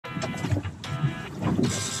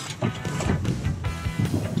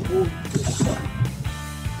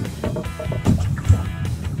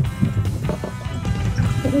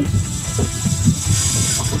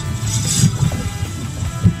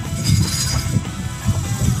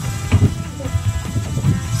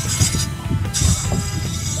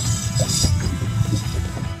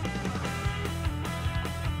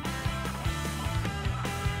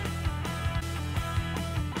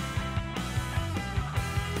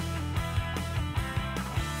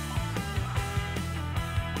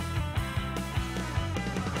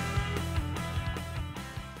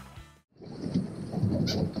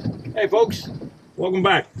Hey folks, welcome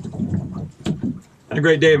back. Had a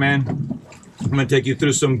great day, man. I'm gonna take you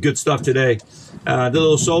through some good stuff today. Did a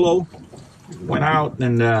little solo, went out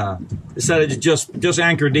and decided to just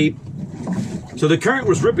anchor deep. So the current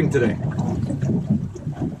was ripping today.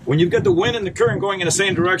 When you've got the wind and the current going in the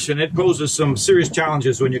same direction, it poses some serious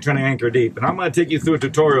challenges when you're trying to anchor deep. And I'm gonna take you through a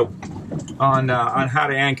tutorial on how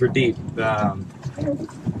to anchor deep.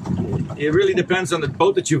 It really depends on the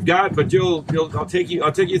boat that you've got, but I'll take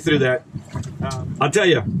you through that. I'll tell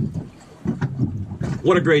you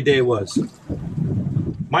what a great day it was.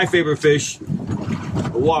 My favorite fish,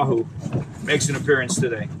 the Wahoo, makes an appearance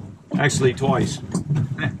today. Actually, twice.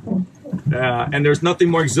 And there's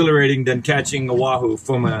nothing more exhilarating than catching a Wahoo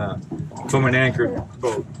from an anchored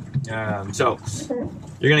boat. So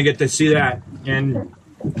you're gonna get to see that. And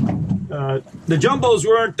the jumbos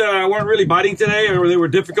weren't really biting today, or they were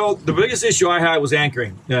difficult. The biggest issue I had was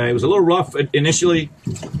anchoring. It was a little rough initially.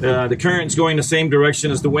 The current's going the same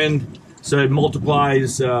direction as the wind, so it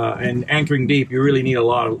multiplies. And anchoring deep, you really need a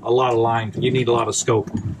lot of line. You need a lot of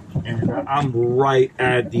scope. And I'm right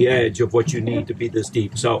at the edge of what you need to be this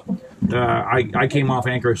deep. So I came off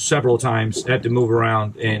anchor several times, had to move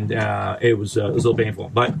around, and it was a little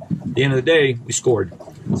painful. But at the end of the day, we scored.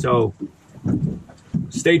 So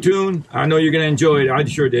stay tuned. I know you're going to enjoy it. I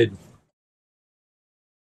sure did.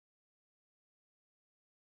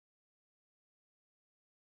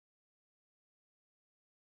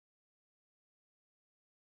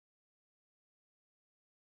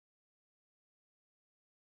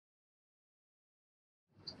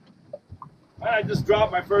 I just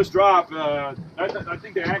dropped my first drop. I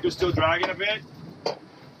think the anchor's still dragging a bit.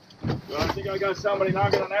 So I think I got somebody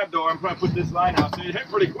knocking on that door. I'm trying to put this line out. So it hit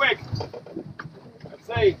pretty quick. Let's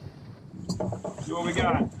see what we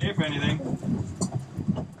got, if anything.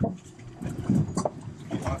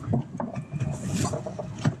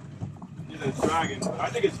 Either it's dragging. I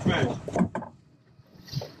think it's fish.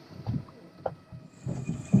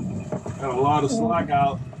 Got a lot of slack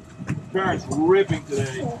out. Current's ripping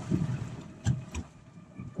today.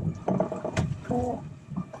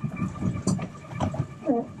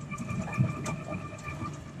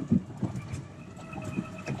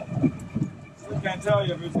 I can't tell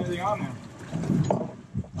you if there's anything on there.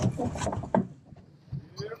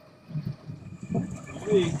 Yep.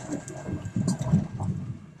 Maybe.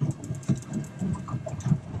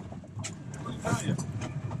 I'll tell you.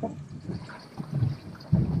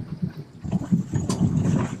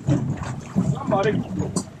 Somebody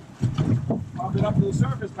popping up to the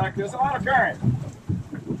surface back there. There's a lot of current.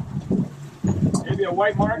 Maybe a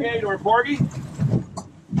white margate or a porgy.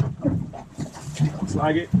 Looks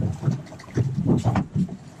like it.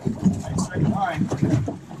 Nice straight line.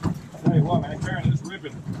 Tell you what, man, the current is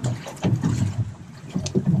ripping.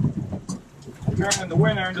 The current and the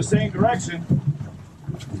wind are in the same direction.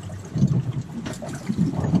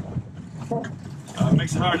 It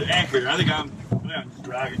makes it hard to anchor. I think I'm just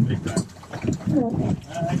dragging big time.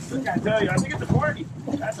 I still can't tell you. I think it's a porgy.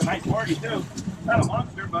 That's a nice porgy too. Not a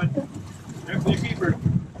monster, but definitely a keeper.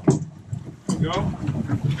 There we go.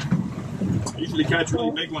 I usually catch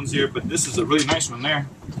really big ones here, but this is a really nice one there.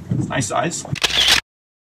 It's nice size.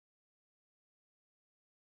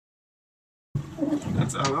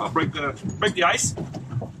 That's I'll break the ice.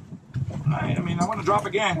 I mean, I want to drop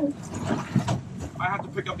again. I have to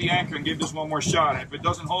pick up the anchor and give this one more shot. If it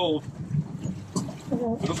doesn't hold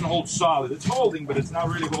solid. It's holding, but it's not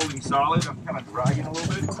really holding solid. I'm kind of dragging a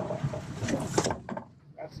little bit.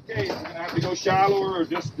 That's the case. We're gonna have to go shallower or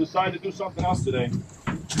just decide to do something else today.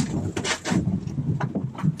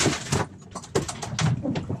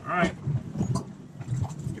 All right,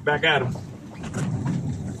 get back at him.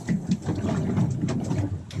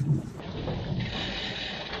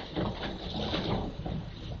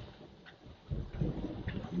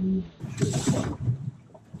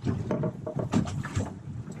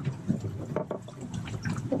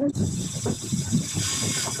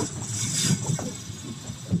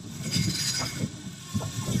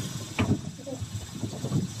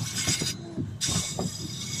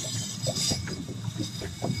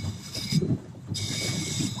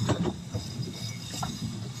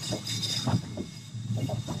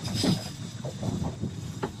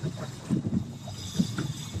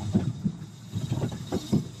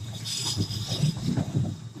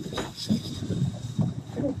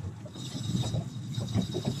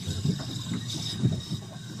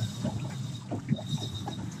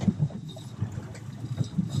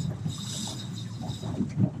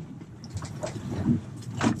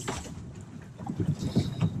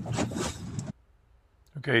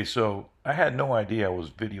 Okay, so I had no idea I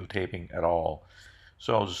was videotaping at all.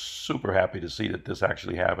 So I was super happy to see that this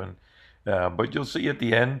actually happened. But you'll see at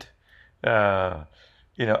the end,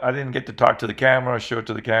 you know, I didn't get to talk to the camera, show it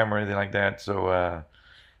to the camera, or anything like that. So,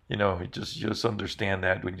 you know, you just understand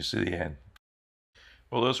that when you see the end.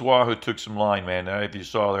 Well, this Wahoo took some line, man. If you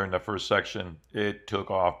saw there in the first section, it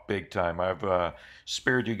took off big time. I've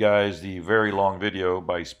spared you guys the very long video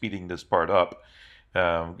by speeding this part up.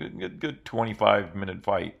 Good 25-minute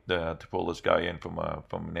fight to pull this guy in from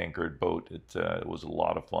an anchored boat. It was a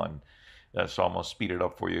lot of fun. So I'm gonna speed it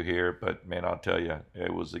up for you here, but man, I'll tell you,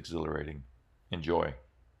 it was exhilarating. Enjoy.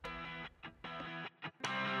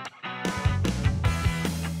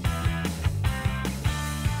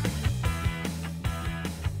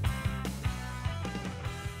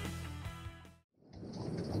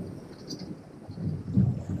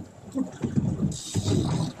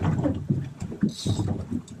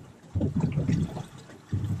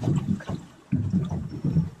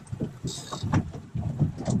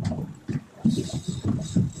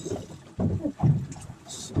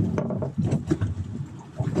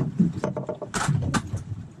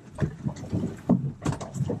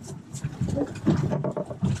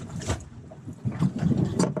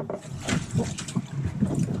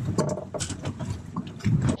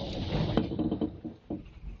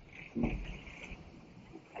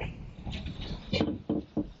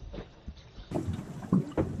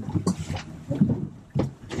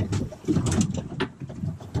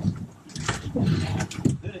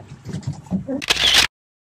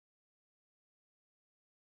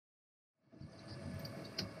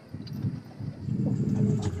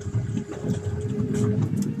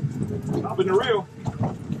 Up in the reel.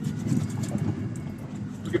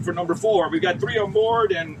 Looking for number 4. We got 3 on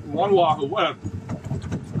board and 1 Wahoo. What?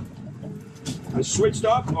 I switched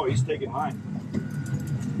up. Oh, he's taking mine.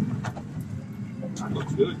 That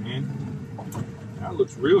looks good, man. That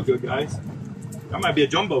looks real good, guys. That might be a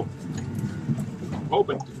jumbo. I'm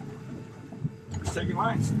hoping. He's taking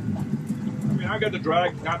mine. I mean, I got the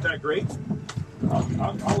drag, not that great. I'll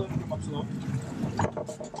let him come up slow.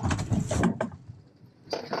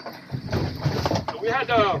 We had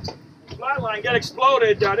the flat line get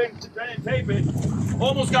exploded. I didn't tape it.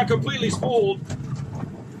 Almost got completely spooled.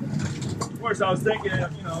 Of course, I was thinking,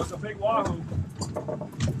 you know, it's a big Wahoo.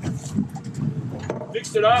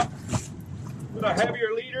 Mixed it up with a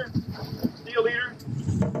heavier leader, steel leader.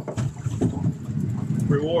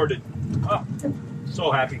 Rewarded. Oh,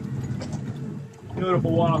 so happy.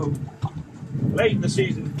 Beautiful Wahoo. Late in the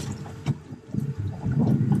season.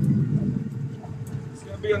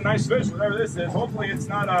 Be a nice fish, whatever this is. Hopefully it's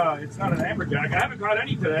not an amberjack. I haven't caught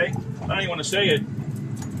any today. I don't even want to say it.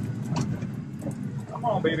 Come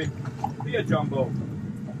on, baby. Be a jumbo.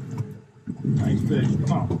 Nice fish.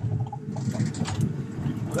 Come on.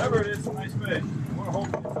 Whatever it is, a nice fish. We're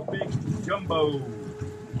hoping it's a big jumbo. We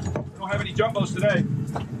don't have any jumbos today.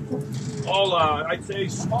 All I'd say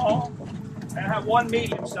small, and I have 1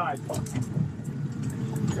 medium size one.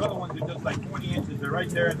 The other ones are just like 20 inches. They're right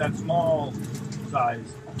there at that small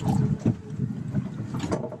size.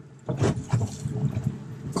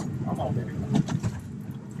 Come on, baby.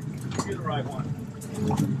 You're the right one.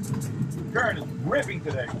 The current is ripping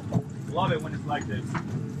today. Love it when it's like this.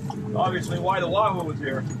 Obviously, why the Wahoo was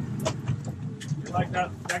here. You like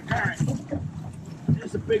that current.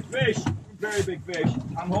 It's a big fish. Very big fish.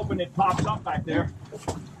 I'm hoping it pops up back there.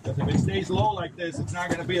 Because if it stays low like this, it's not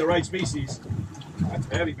going to be the right species. That's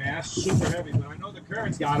heavy, man. That's super heavy. But I know the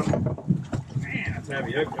current's got him. Man, that's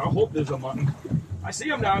heavy. I hope there's a mutton. I see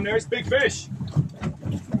him down there. It's big fish.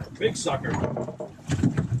 Big sucker.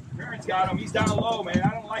 Current's got him. He's down low, man.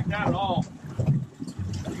 I don't like that at all.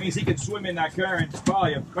 It means he can swim in that current. It's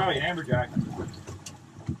probably an amberjack.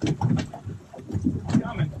 He's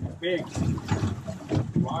coming. He's big.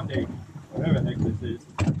 Ronde. Whatever the heck this is.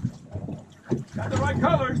 Got the right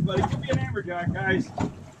colors, but it could be an amberjack, guys.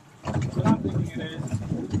 That's what I'm thinking it is.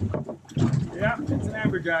 Yeah, it's an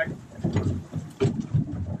amberjack.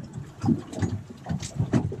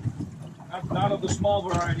 Not of the small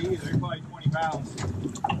variety either. They're probably 20 pounds.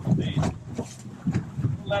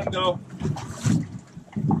 Let them go.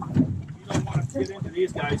 You don't want to get into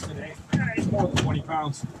these guys today. It's more than 20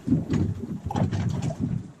 pounds.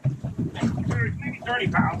 Maybe 30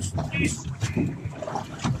 pounds. At least.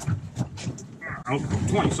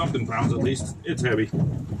 20 something pounds at least. It's heavy.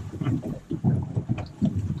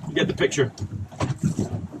 You get the picture.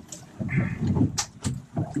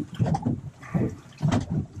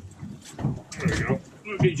 There you go.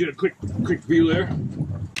 I'll get you a quick view there.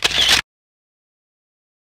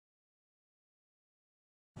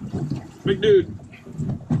 Big dude.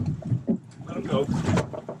 Let him go.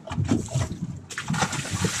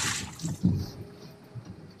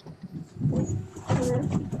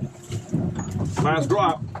 Last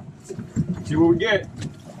drop. See what we get.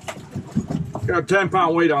 Got a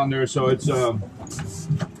 10-pound weight on there, so it's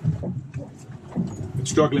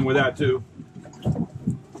struggling with that too.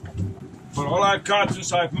 But all I've caught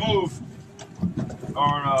since I've moved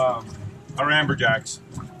are amberjacks.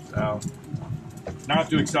 So not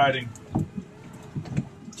too exciting.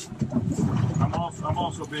 I've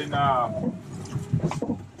also been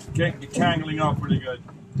tangling up pretty good.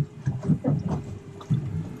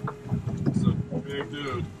 It's a big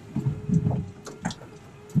dude.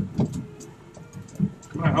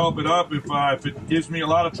 I'm gonna help it up. If it gives me a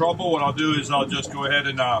lot of trouble, what I'll do is I'll just go ahead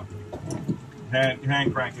and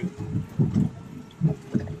hand crank it.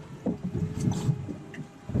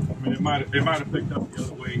 I mean, it might have picked up the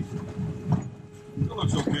other weight. It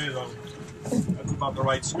looks okay though. That's about the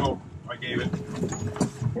right scope I gave it.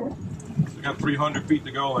 We got 300 feet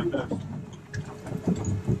to go like this.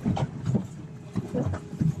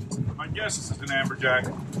 My guess this is an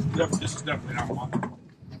amberjack. This is definitely not one.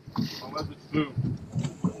 Unless it's blue.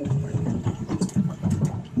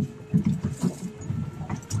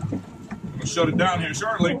 I'm gonna shut it down here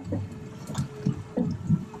shortly.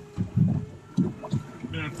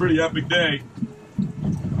 Been a pretty epic day.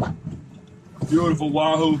 Beautiful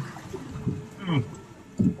Wahoo.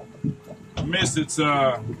 I missed it's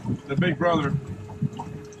the big brother.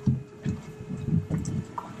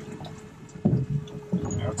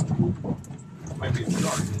 That's cool. Might be a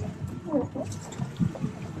shark.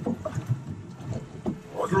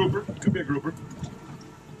 Or a grouper. Could be a grouper.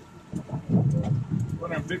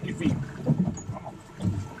 150 feet. Come on.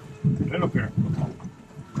 Get up here.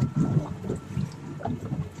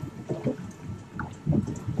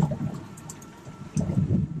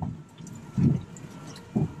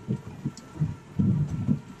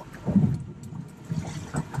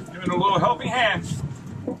 Give it a little helping hand.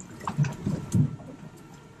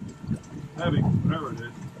 Heavy, whatever it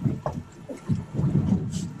is.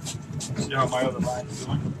 See how my other line's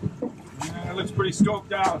doing. Yeah, it looks pretty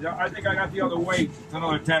scoped out. I think I got the other weight.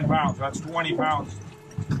 Another 10 pounds. That's 20 pounds.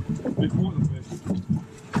 Big wooden fish.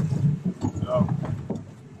 So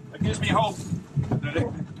that gives me hope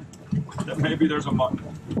that maybe there's a mutton.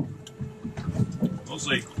 We'll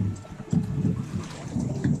see.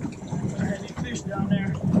 Any fish down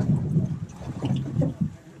there?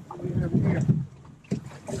 Over here.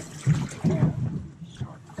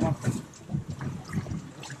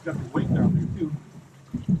 Got the weight down there too.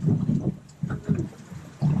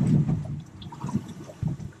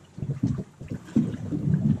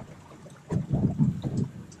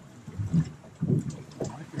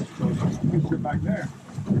 Back there.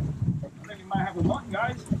 I think we might have a mutton,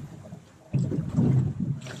 guys.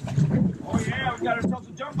 Oh yeah, we got ourselves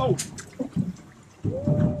a jumbo.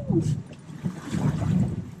 Woo.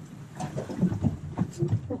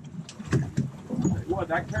 What,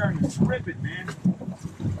 that carrot is ripping, man.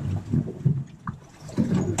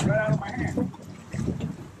 It's right out of my hand.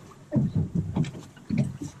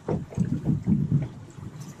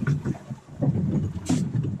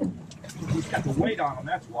 He's got the weight on him,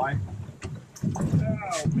 that's why.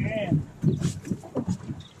 Oh man.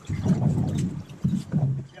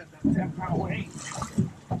 Got that 10-pound weight.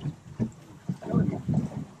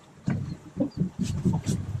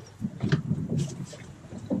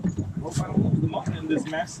 Hope I don't lose the mutton in this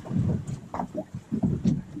mess.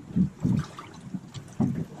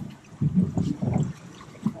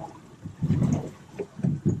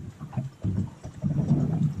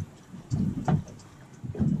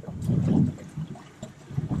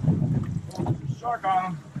 Shark on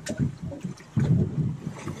him.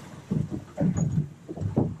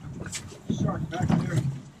 Shark back there.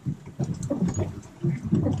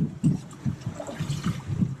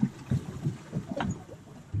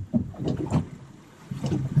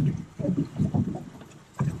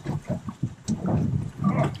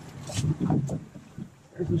 Oh.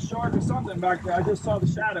 There's a shark or something back there. I just saw the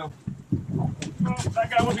shadow. Oh, that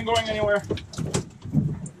guy wasn't going anywhere.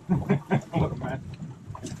 What a mess.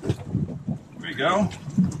 There we go.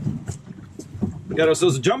 We got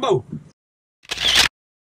ourselves a jumbo.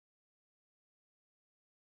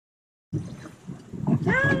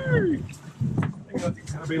 Yay! I think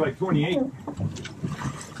that's gonna be like 28.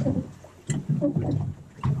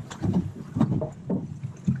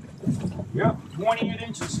 Yep, 28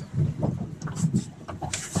 inches.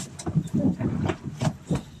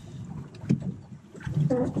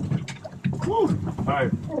 Woo! All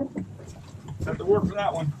right. Have to work for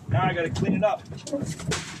that one. Now I gotta clean it up.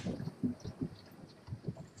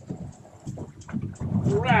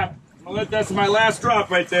 Wrap. That's my last drop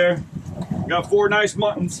right there. Got 4 nice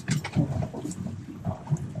muttons.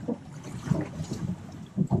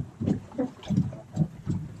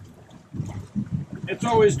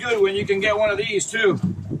 always good when you can get one of these too.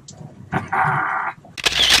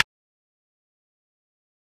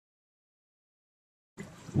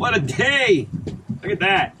 What a day! Look at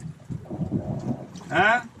that.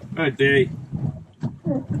 Huh? What a day.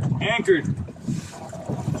 Anchored.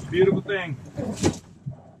 Beautiful thing.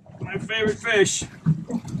 My favorite fish.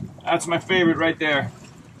 That's my favorite right there.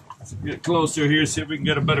 Let's get closer here, see if we can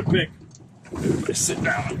get a better pic. Everybody sit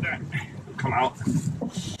down like that. Come out.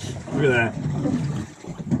 Look at that.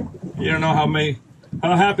 You don't know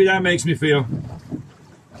how happy that makes me feel.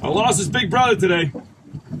 I lost his big brother today.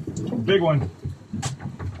 Big one.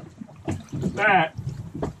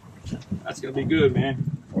 That's gonna be good, man.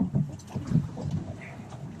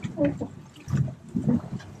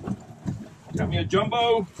 Got me a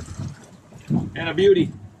jumbo and a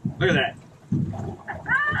beauty. Look at that.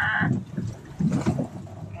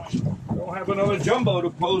 Don't have another jumbo to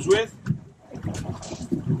pose with.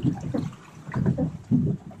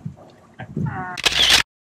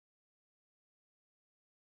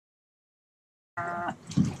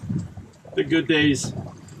 The good days.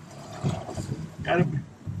 Can't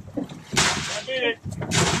beat it.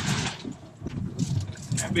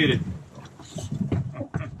 Can't beat it.